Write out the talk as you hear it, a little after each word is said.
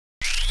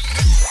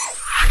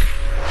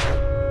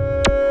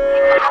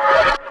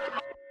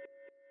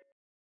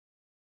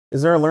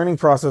Is there a learning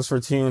process for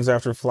tunes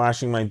after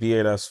flashing my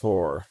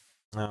B8S4?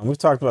 We've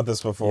talked about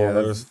this before. Yeah,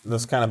 There's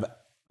this kind of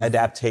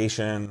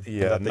adaptation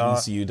that the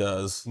ECU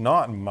does.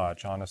 Not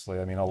much, honestly.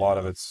 I mean, a lot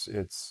of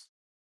it's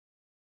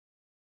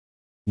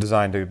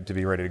designed to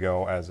be ready to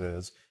go as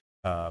is.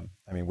 I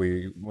mean,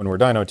 when we're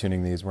dyno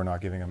tuning these, we're not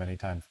giving them any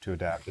time to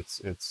adapt.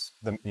 It's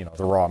the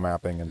the raw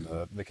mapping and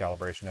the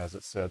calibration as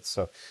it sits.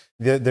 So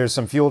there's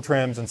some fuel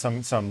trims and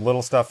some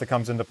little stuff that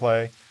comes into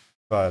play,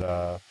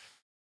 but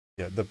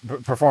yeah, the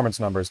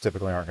performance numbers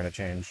typically aren't going to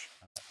change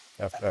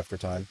after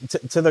time.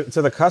 To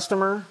the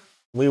customer,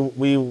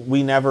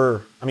 we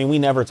never. I mean, we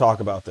never talk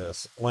about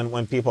this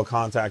when people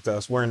contact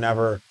us. We're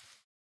never.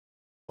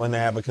 When they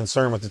have a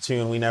concern with the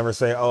tune, we never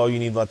say, "Oh, you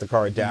need to let the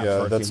car adapt."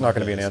 Yeah, that's not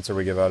going to be an answer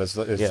we give out. It's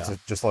to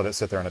just let it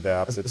sit there and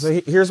adapt.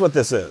 So here's what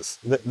this is.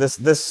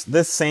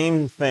 This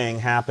same thing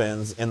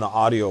happens in the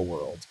audio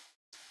world.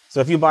 So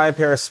if you buy a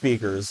pair of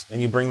speakers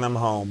and you bring them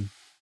home,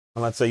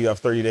 and let's say you have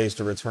 30 days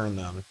to return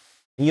them,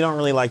 and you don't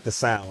really like the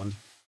sound,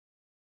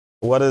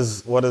 what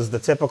does the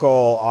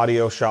typical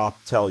audio shop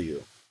tell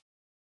you?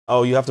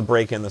 Oh, you have to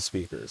break in the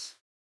speakers.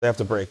 They have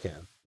to break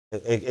in.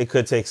 It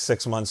could take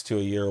 6 months to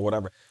a year or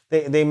whatever.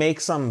 They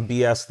make some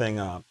BS thing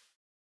up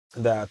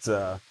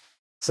that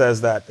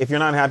says that if you're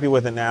not happy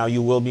with it now,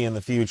 you will be in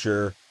the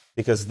future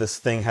because this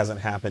thing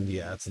hasn't happened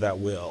yet. So that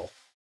will.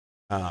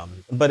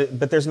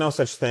 But there's no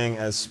such thing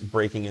as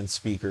breaking in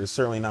speakers.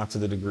 Certainly not to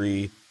the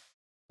degree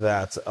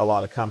that a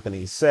lot of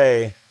companies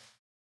say.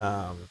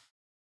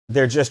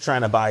 They're just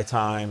trying to buy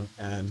time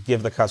and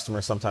give the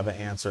customer some type of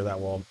answer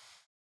that will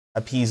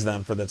appease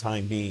them for the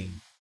time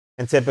being.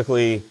 And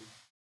typically,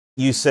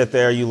 you sit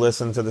there, you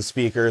listen to the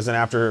speakers, and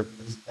after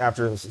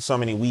so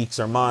many weeks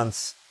or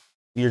months,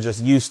 you're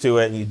just used to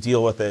it, and you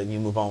deal with it, and you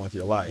move on with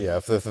your life. Yeah,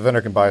 if the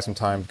vendor can buy some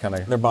time, kind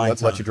of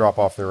let you drop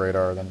off their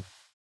radar, then.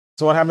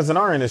 So what happens in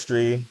our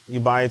industry? You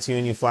buy a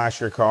tune, you flash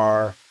your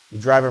car, you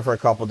drive it for a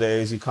couple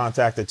days, you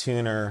contact the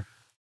tuner.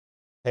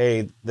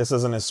 Hey, this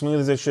isn't as smooth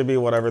as it should be.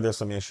 Whatever, there's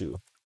some issue.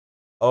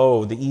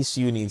 Oh, the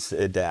ECU needs to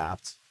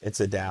adapt. It's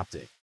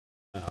adapting.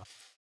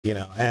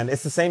 And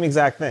it's the same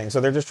exact thing. So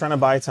they're just trying to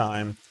buy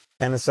time.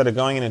 And instead of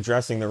going and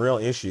addressing the real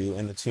issue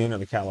in the tune or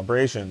the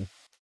calibration,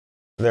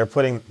 they're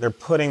putting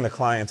the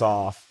client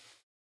off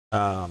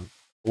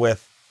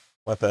with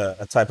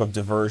a type of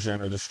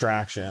diversion or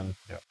distraction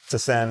to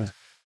send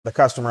the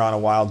customer on a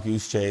wild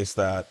goose chase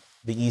that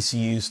the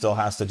ECU still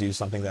has to do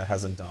something that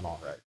hasn't done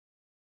already.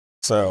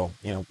 So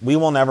we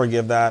will never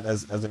give that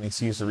as an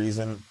excuse or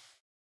reason.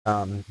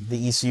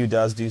 The ECU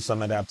does do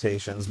some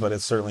adaptations, but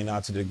it's certainly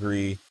not to the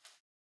degree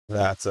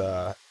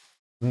that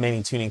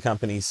many tuning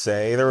companies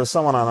say. There was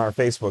someone on our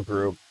Facebook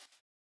group,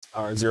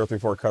 our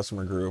 034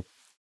 customer group,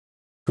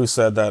 who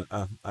said that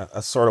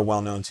a sort of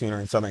well-known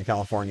tuner in Southern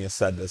California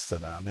said this to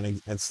them,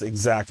 and it's the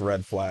exact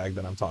red flag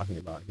that I'm talking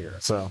about here.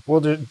 So,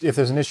 well, if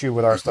there's an issue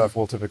with our stuff,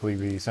 we'll typically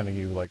be sending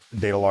you like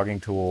data logging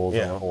tools,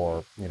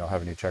 or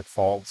having you check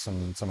faults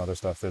and some other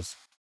stuff. There's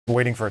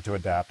waiting for it to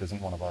adapt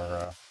isn't one of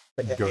our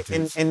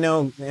go-tos. In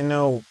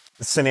no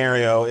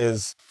scenario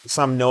is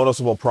some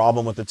noticeable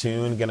problem with the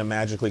tune going to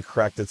magically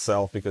correct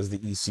itself because the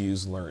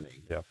ECU's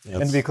learning. Yeah,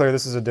 and to be clear,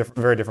 this is a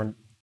very different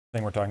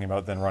thing we're talking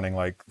about than running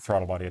like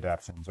throttle body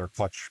adaptations or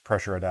clutch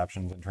pressure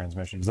adaptations and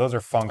transmissions. Those are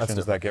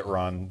functions that get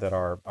run that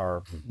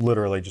are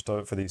literally just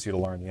for the ECU to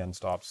learn the end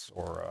stops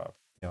or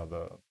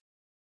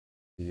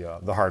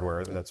the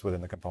hardware that's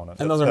within the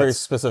component. And those are very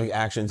specific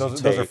actions.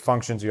 Those are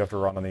functions you have to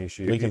run on the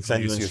ECU. We can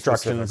send you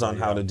instructions on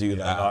how to do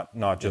that.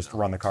 Not just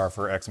run the car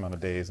for X amount of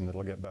days and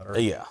it'll get better.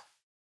 Yeah,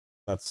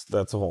 that's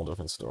a whole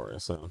different story.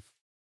 So.